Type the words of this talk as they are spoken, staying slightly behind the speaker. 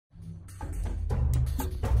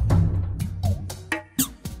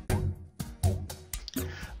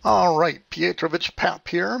All right, Pietrovich Pap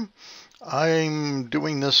here. I'm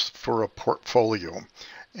doing this for a portfolio,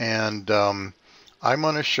 and I'm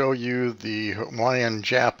going to show you the Hawaiian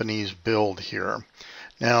Japanese build here.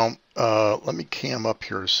 Now, let me cam up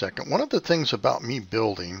here a second. One of the things about me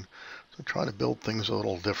building, so try to build things a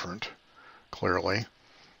little different, clearly,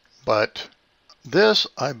 but this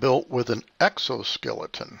I built with an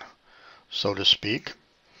exoskeleton, so to speak.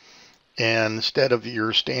 And instead of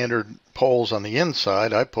your standard poles on the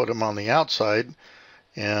inside, I put them on the outside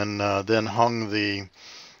and then hung the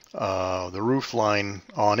roof line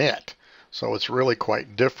on it. So it's really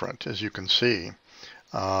quite different, as you can see,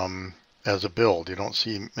 as a build. You don't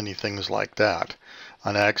see many things like that.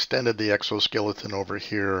 And I extended the exoskeleton over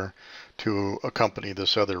here to accompany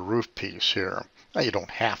this other roof piece here. Now you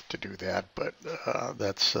don't have to do that, but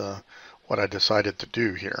that's what I decided to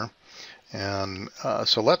do here. And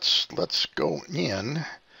so let's go in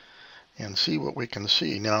and see what we can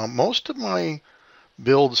see. Now, most of my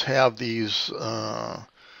builds have these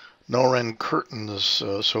no-end curtains,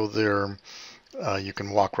 so they're you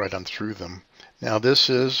can walk right on through them. Now, this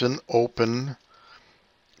is an open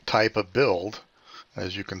type of build,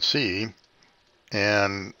 as you can see,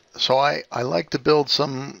 and so I like to build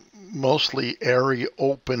some mostly airy,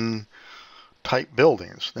 open type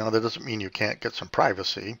buildings. Now that doesn't mean you can't get some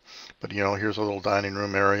privacy, but you know, here's a little dining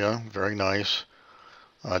room area, very nice,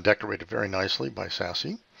 decorated very nicely by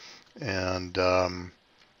Sassy, and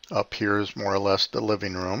up here is more or less the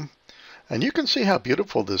living room, and you can see how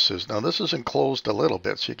beautiful this is. Now this is enclosed a little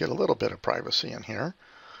bit, so you get a little bit of privacy in here,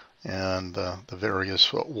 and the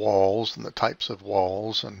various walls and the types of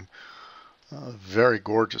walls, and very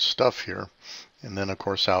gorgeous stuff here. And then of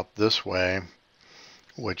course out this way,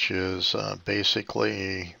 which is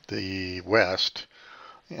basically the west,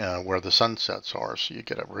 where the sunsets are. So you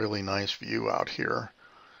get a really nice view out here.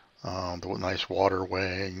 The nice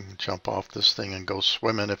waterway. You can jump off this thing and go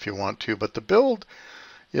swimming if you want to. But the build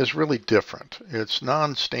is really different. It's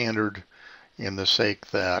non-standard in the sake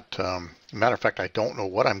that, matter of fact, I don't know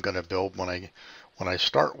what I'm going to build when I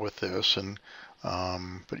start with this. And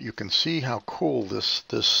but you can see how cool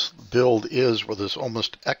this build is with this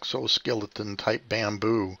almost exoskeleton type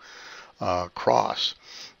bamboo cross,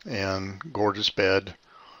 and gorgeous bed.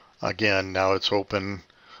 Again, now it's open.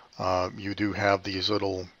 You do have these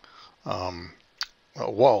little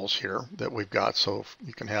walls here that we've got, so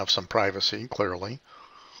you can have some privacy clearly.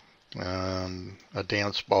 And a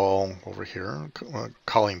dance ball over here, a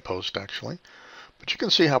calling post actually. But you can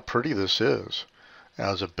see how pretty this is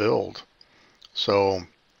as a build. So,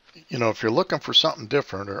 you know, if you're looking for something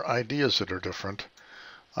different or ideas that are different,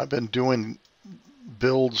 I've been doing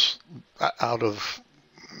builds out of,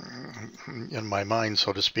 in my mind,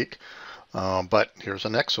 so to speak. But here's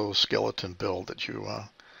an exoskeleton build that you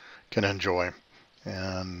can enjoy.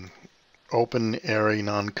 And open, airy,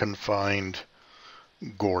 non-confined,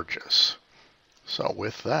 gorgeous. So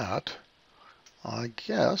with that, I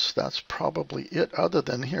guess that's probably it. Other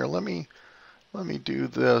than here, let me do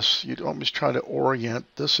this. You'd always try to orient.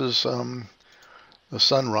 This is the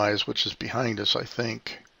sunrise, which is behind us, I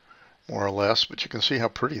think, more or less. But you can see how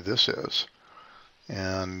pretty this is.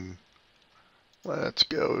 And let's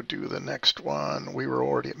go do the next one. We were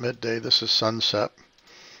already at midday. This is sunset.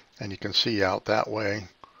 And you can see out that way.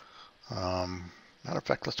 Matter of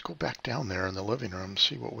fact, let's go back down there in the living room and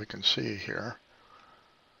see what we can see here.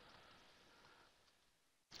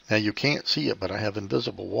 Now you can't see it, but I have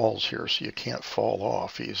invisible walls here, so you can't fall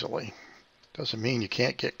off easily. Doesn't mean you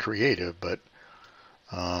can't get creative, but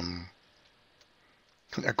of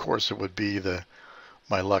course it would be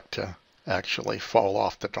my luck to actually fall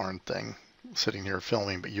off the darn thing sitting here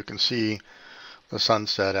filming. But you can see the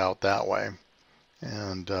sunset out that way,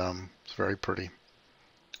 and it's very pretty.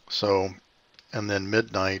 So, and then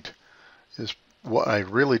midnight is what I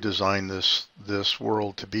really designed this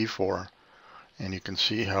world to be for. And you can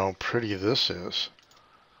see how pretty this is.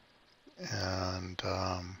 And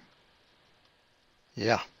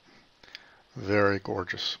yeah, very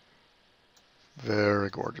gorgeous. Very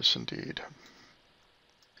gorgeous indeed.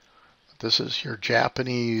 This is your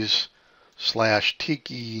Japanese /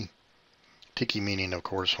 Tiki, Tiki meaning of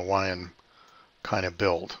course Hawaiian kind of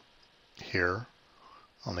build here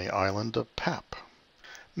on the island of Pap.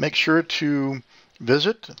 Make sure to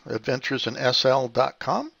visit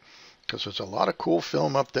adventuresinsl.com. because there's a lot of cool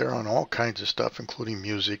film up there on all kinds of stuff, including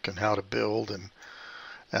music and how to build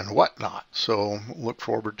and whatnot. So look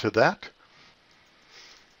forward to that.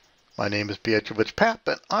 My name is Pietrovich Pap,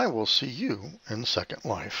 and I will see you in Second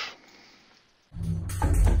Life.